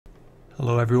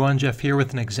Hello everyone, Jeff here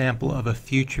with an example of a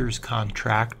futures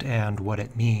contract and what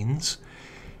it means.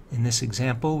 In this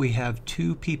example we have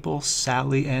two people,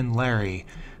 Sally and Larry,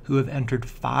 who have entered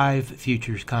 5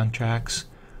 futures contracts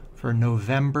for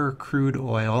November crude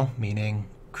oil, meaning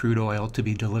crude oil to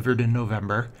be delivered in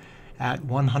November, at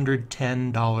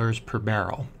 $110 per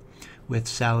barrel, with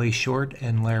Sally short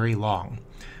and Larry long.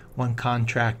 One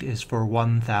contract is for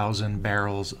 1,000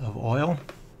 barrels of oil.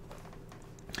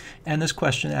 And this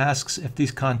question asks, if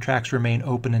these contracts remain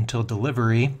open until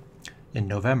delivery in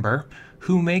November,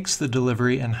 who makes the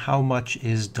delivery and how much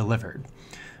is delivered?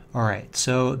 All right,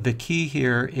 so the key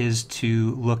here is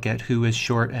to look at who is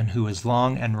short and who is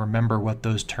long and remember what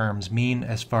those terms mean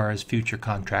as far as future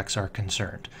contracts are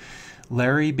concerned.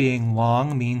 Larry being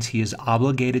long means he is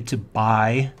obligated to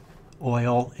buy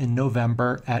oil in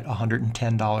November at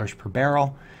 $110 per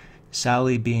barrel.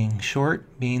 Sally being short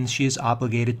means she is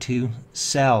obligated to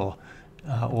sell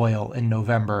oil in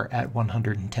November at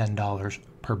 $110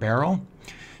 per barrel.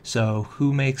 So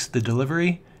who makes the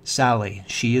delivery? Sally.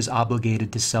 She is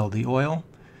obligated to sell the oil.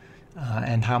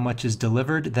 And how much is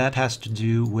delivered? That has to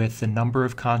do with the number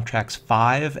of contracts,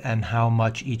 5, and how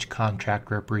much each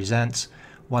contract represents,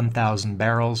 1,000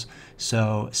 barrels.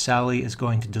 So Sally is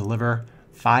going to deliver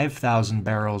 5,000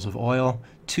 barrels of oil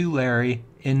to Larry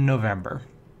in November.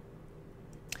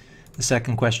 The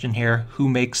second question here, who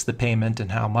makes the payment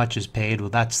and how much is paid? Well,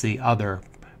 that's the other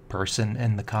person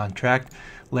in the contract.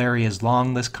 Larry is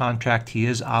long this contract. He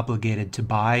is obligated to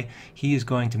buy. He is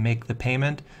going to make the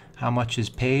payment. How much is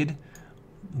paid?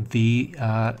 The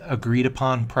agreed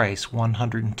upon price,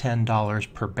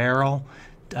 $110 per barrel,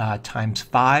 times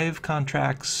 5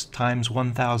 contracts, times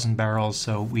 1,000 barrels.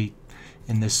 So we,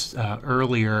 in this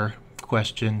earlier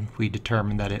question, we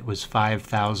determined that it was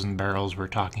 5,000 barrels we're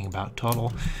talking about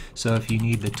total. So if you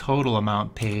need the total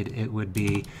amount paid, it would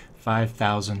be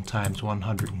 5,000 times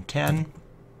 110,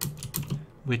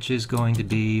 which is going to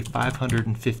be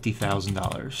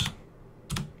 $550,000.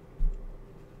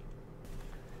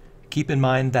 Keep in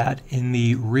mind that in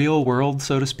the real world,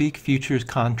 so to speak, futures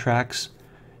contracts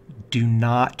do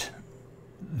not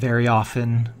very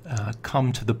often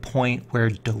come to the point where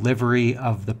delivery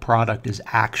of the product is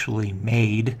actually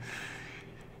made.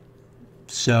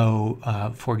 So,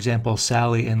 for example,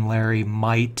 Sally and Larry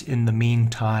might, in the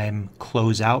meantime,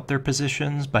 close out their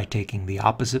positions by taking the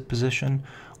opposite position.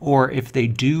 Or if they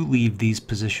do leave these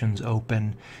positions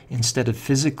open, instead of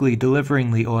physically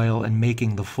delivering the oil and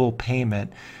making the full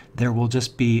payment, there will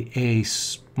just be a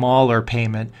smaller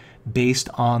payment based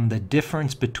on the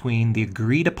difference between the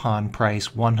agreed upon price,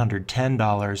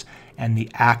 $110, and the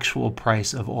actual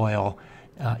price of oil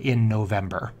in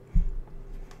November.